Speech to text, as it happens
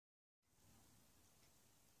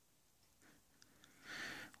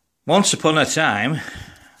Once upon a time,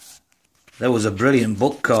 there was a brilliant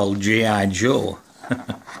book called G.I. Joe.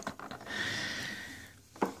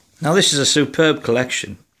 Now this is a superb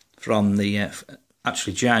collection from the,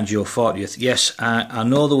 actually G.I. Joe 40th. Yes, I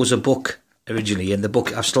know there was a book originally, and the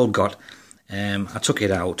book I've still got. I took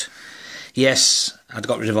it out. Yes, I'd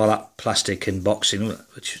got rid of all that plastic and boxing,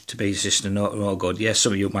 which to me is just no good. Yes,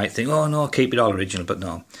 some of you might think, oh no, keep it all original, but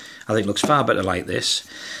no. I think it looks far better like this.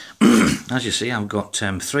 As you see, I've got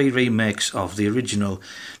 3 remakes of the original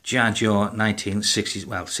G.I. Joe 1960s,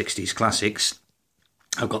 well, 60s classics.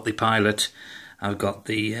 I've got the Pilot, I've got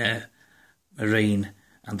the Marine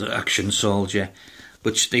and the Action Soldier,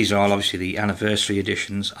 which these are all obviously the anniversary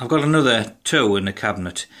editions. I've got another 2 in the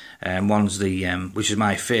cabinet. One's the, which is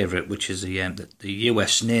my favourite, which is the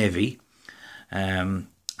US Navy, and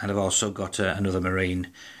I've also got another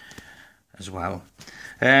Marine as well.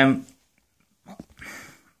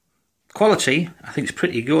 Quality, I think it's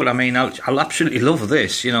pretty good. I mean, I'll absolutely love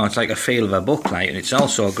this. You know, it's like a feel of a book, like, and it's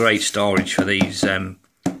also a great storage for these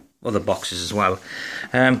other boxes as well.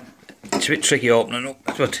 It's a bit tricky opening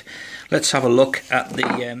up, but let's have a look at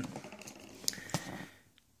the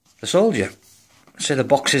Soldier. So the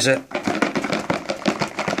boxes are,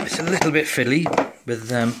 it's a little bit fiddly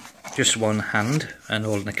with just one hand and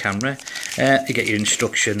holding the camera. You get your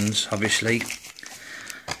instructions, obviously.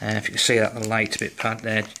 If you can see that, the light's a bit bad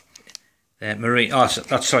there. Marine. Oh,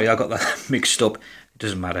 sorry, I got that mixed up. It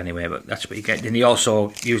doesn't matter anyway, but that's what you get. And you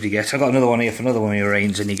also usually get, I got another one here for another one of your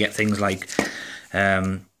Marines, and you get things like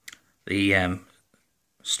the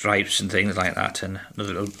stripes and things like that, and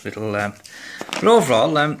another little. But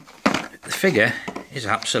overall, the figure is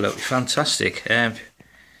absolutely fantastic.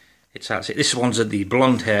 It's actually, this one's the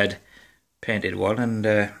blonde-haired painted one, and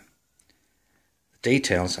the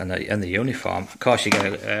details and the uniform. Of course, you get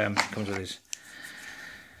it. Comes with his.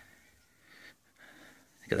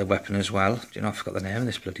 Get the weapon as well. Do you know, I forgot the name of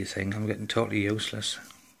this bloody thing. I'm getting totally useless.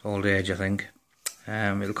 Old age, I think.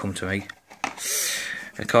 It'll come to me.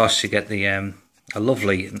 And of course, you get the a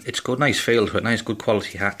lovely. It's good, nice feel to it. Nice, good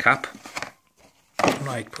quality hat cap.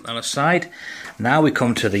 Right, put that aside. Now we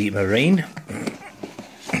come to the Marine.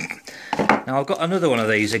 Now I've got another one of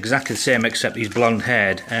these, exactly the same, except he's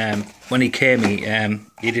blonde-haired. When he came, he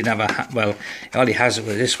didn't have a hat. Well, all he has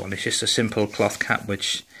with this one, it's just a simple cloth cap,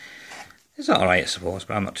 which. It's alright, I suppose,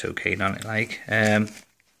 but I'm not too keen on it. Like, of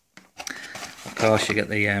course, you get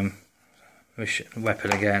the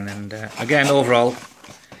weapon again, and again, overall,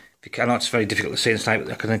 I know it's very difficult to see inside,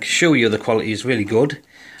 but I can assure you the quality is really good.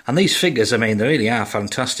 And these figures, I mean, they really are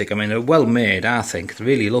fantastic. I mean, they're well made, I think. They're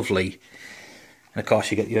really lovely. And of course,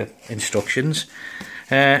 you get your instructions.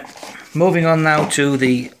 Moving on now to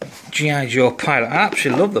the G.I. Joe Pilot. I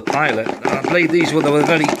absolutely love the Pilot. I believe these were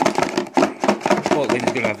very. I think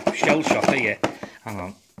he's going to have shell shock here. Hang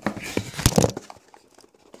on.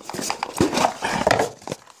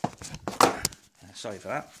 Sorry for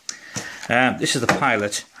that. This is the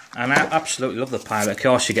Pilot, and I absolutely love the Pilot. Of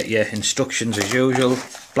course, you get your instructions as usual.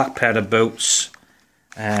 Black pair of boots.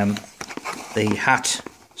 The hat,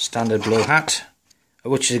 standard blue hat,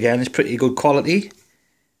 which again is pretty good quality,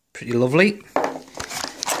 pretty lovely.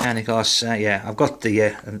 And of course, yeah, I've got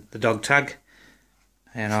the dog tag,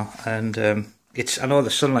 you know, and. I know the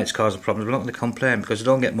sunlight's causing problems, but I'm not going to complain because I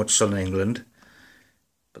don't get much sun in England.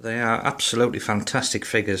 But they are absolutely fantastic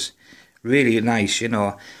figures. Really nice, you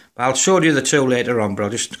know. I'll show you the 2 later on, bro,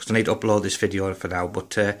 just because I need to upload this video for now.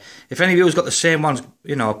 But if any of you has got the same ones,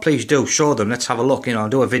 you know, please do show them. Let's have a look, you know,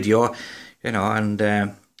 do a video, you know, and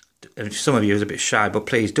some of you is a bit shy, but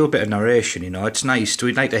please do a bit of narration, you know. It's nice.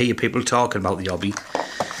 We'd like to hear people talking about the hobby,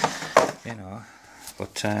 you know.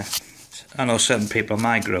 But I know certain people in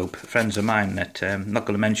my group, friends of mine, that I'm not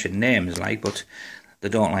going to mention names, like, but they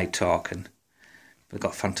don't like talking. They've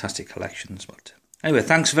got fantastic collections. But anyway,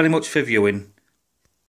 thanks very much for viewing.